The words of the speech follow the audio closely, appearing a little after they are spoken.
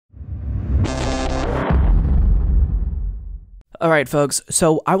All right, folks,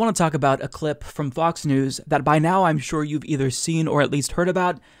 so I want to talk about a clip from Fox News that by now I'm sure you've either seen or at least heard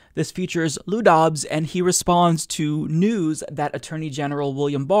about. This features Lou Dobbs, and he responds to news that Attorney General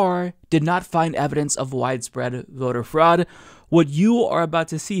William Barr did not find evidence of widespread voter fraud. What you are about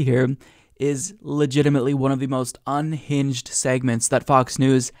to see here is legitimately one of the most unhinged segments that Fox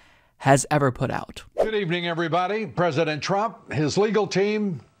News has ever put out. Good evening, everybody. President Trump, his legal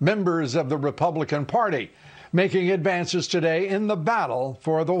team, members of the Republican Party, making advances today in the battle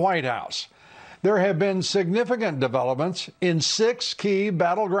for the White House. There have been significant developments in 6 key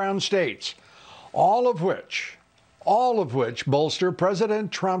battleground states, all of which bolster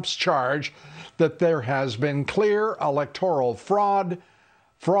President Trump's charge that there has been clear electoral fraud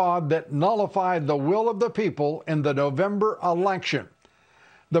that nullified the will of the people in the November election.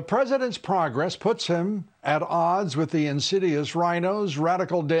 The president's progress puts him at odds with the insidious rhinos,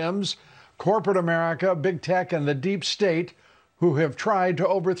 radical Dems, corporate America, big tech, and the deep state who have tried to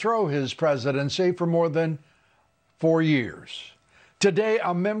overthrow his presidency for more than 4 years. Today,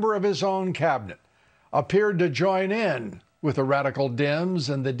 a member of his own cabinet appeared to join in with the radical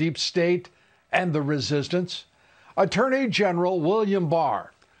Dems and the deep state and the resistance. Attorney General William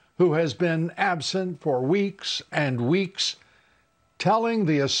Barr, who has been absent for weeks and weeks, telling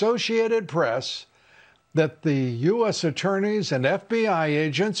the Associated Press that the U.S. attorneys and FBI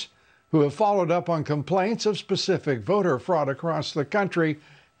agents who have followed up on complaints of specific voter fraud across the country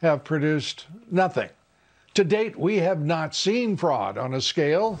have produced nothing. To date, we have not seen fraud on a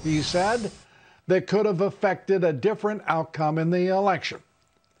scale, he said, that could have affected a different outcome in the election.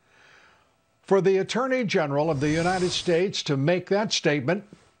 For the Attorney General of the United States to make that statement,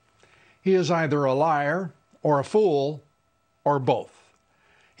 he is either a liar or a fool or both.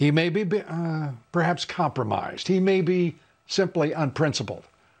 He may be perhaps compromised. He may be simply unprincipled,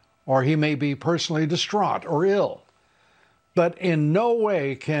 or he may be personally distraught or ill. But in no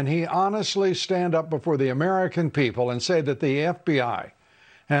way can he honestly stand up before the American people and say that the FBI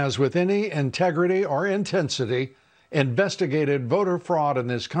has, with any integrity or intensity, investigated voter fraud in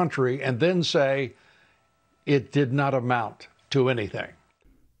this country and then say it did not amount to anything.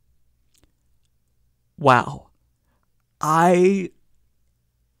 Wow. I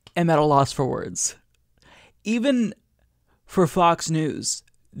am at a loss for words. Even for Fox News,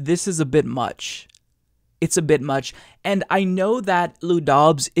 this is a bit much. It's a bit much. And I know that Lou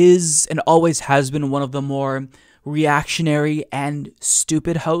Dobbs is and always has been one of the more reactionary and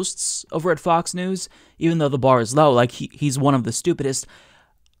stupid hosts over at Fox News, even though the bar is low, like he's one of the stupidest.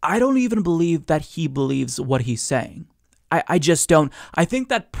 I don't even believe that he believes what he's saying. I just don't. I think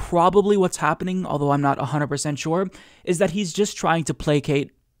that probably what's happening, although I'm not 100% sure, is that he's just trying to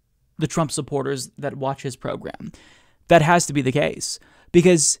placate the Trump supporters that watch his program. That has to be the case,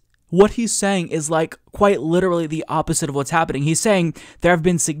 because what he's saying is like quite literally the opposite of what's happening. He's saying there have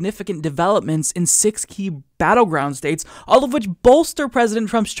been significant developments in 6 key battleground states, all of which bolster President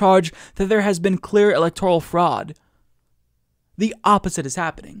Trump's charge that there has been clear electoral fraud. The opposite is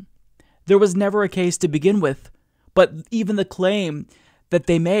happening. There was never a case to begin with, but even the claim that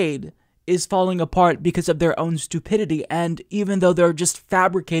they made is falling apart because of their own stupidity, and even though they're just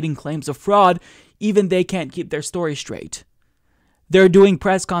fabricating claims of fraud, even they can't keep their story straight. They're doing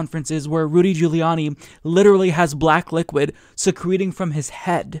press conferences where Rudy Giuliani literally has black liquid secreting from his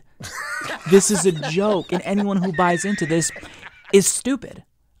head. This is a joke, and anyone who buys into this is stupid.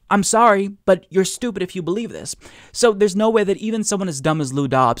 I'm sorry, but you're stupid if you believe this. So there's no way that even someone as dumb as Lou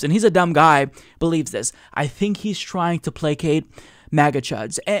Dobbs, and he's a dumb guy, believes this. I think he's trying to placate MAGA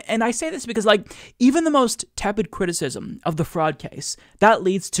chuds. And I say this because, like, even the most tepid criticism of the fraud case, that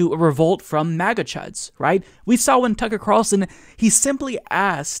leads to a revolt from MAGA chuds, right? We saw when Tucker Carlson, he simply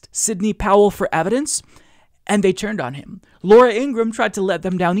asked Sidney Powell for evidence, and they turned on him. Laura Ingraham tried to let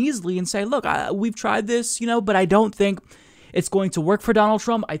them down easily and say, look, we've tried this, but I don't think it's going to work for Donald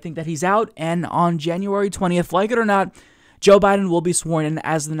Trump. I think that he's out, and on January 20th, like it or not, Joe Biden will be sworn in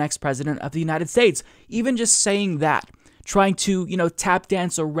as the next president of the United States. Even just saying that, trying to, tap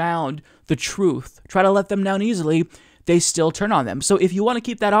dance around the truth, try to let them down easily, they still turn on them. So if you want to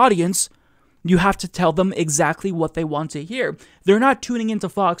keep that audience, you have to tell them exactly what they want to hear. They're not tuning into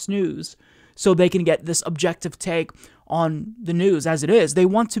Fox News so they can get this objective take on the news as it is. They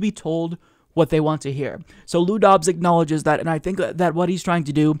want to be told what they want to hear. So Lou Dobbs acknowledges that, and I think that what he's trying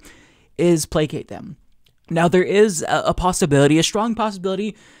to do is placate them. Now, there is a possibility, a strong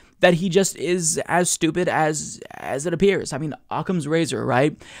possibility, that he just is as stupid as it appears. I mean, Occam's razor,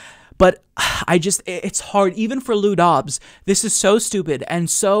 right? But it's hard, even for Lou Dobbs. This is so stupid and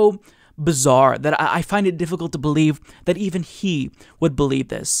so bizarre that I find it difficult to believe that even he would believe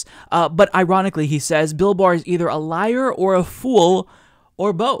this. But ironically, he says Bill Barr is either a liar or a fool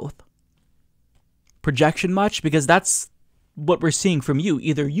or both. Projection much? Because that's what we're seeing from you.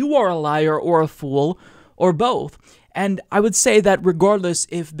 Either you are a liar or a fool or both. And I would say that regardless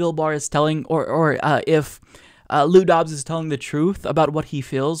if Bill Barr is telling or if Lou Dobbs is telling the truth about what he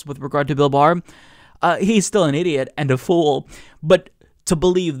feels with regard to Bill Barr, he's still an idiot and a fool. But to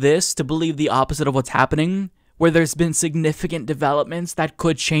believe this, to believe the opposite of what's happening, where there's been significant developments that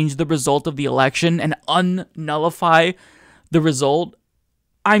could change the result of the election and unnullify the result,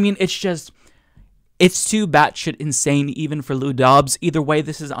 I mean, it's too batshit insane even for Lou Dobbs. Either way,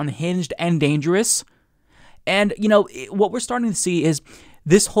 this is unhinged and dangerous. And, you know, what we're starting to see is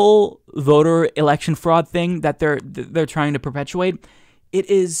this whole voter election fraud thing that they're trying to perpetuate, it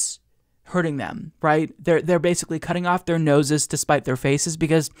is hurting them, right? They're basically cutting off their noses to spite their faces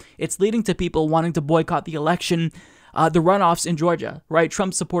because it's leading to people wanting to boycott the election, the runoffs in Georgia, right?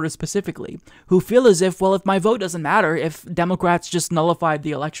 Trump supporters specifically, who feel as if, well, if my vote doesn't matter, if Democrats just nullified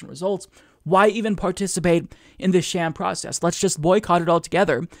the election results, why even participate in this sham process? Let's just boycott it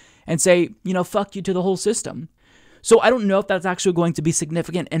altogether and say, you know, fuck you to the whole system. So I don't know if that's actually going to be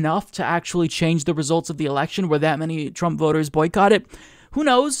significant enough to actually change the results of the election where that many Trump voters boycott it. Who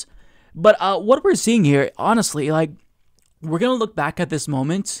knows? But what we're seeing here, honestly, like, we're going to look back at this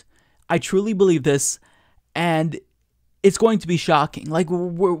moment. I truly believe this, and it's going to be shocking. Like,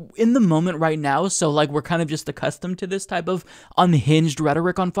 we're in the moment right now, so, like, we're kind of just accustomed to this type of unhinged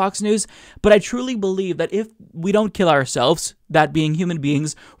rhetoric on Fox News. But I truly believe that if we don't kill ourselves, that being human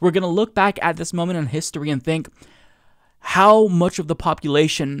beings, we're going to look back at this moment in history and think how much of the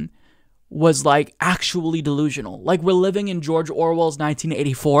population was, like, actually delusional. Like, we're living in George Orwell's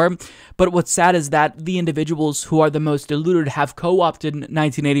 1984, but what's sad is that the individuals who are the most deluded have co-opted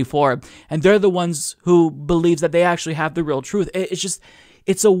 1984, and they're the ones who believes that they actually have the real truth.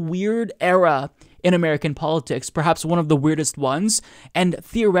 It's a weird era in American politics, perhaps one of the weirdest ones, and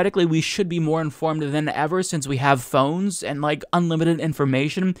theoretically we should be more informed than ever since we have phones and, like, unlimited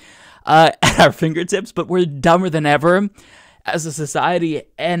information at our fingertips, but we're dumber than ever as a society,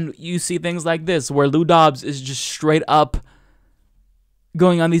 and you see things like this where Lou Dobbs is just straight up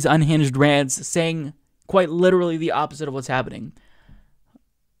going on these unhinged rants, saying quite literally the opposite of what's happening.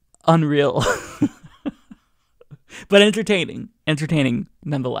 Unreal. But entertaining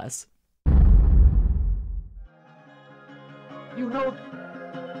nonetheless. You know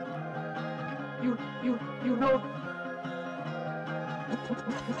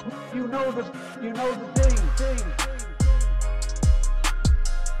the thing.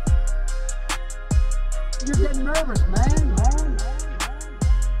 You're getting nervous, man.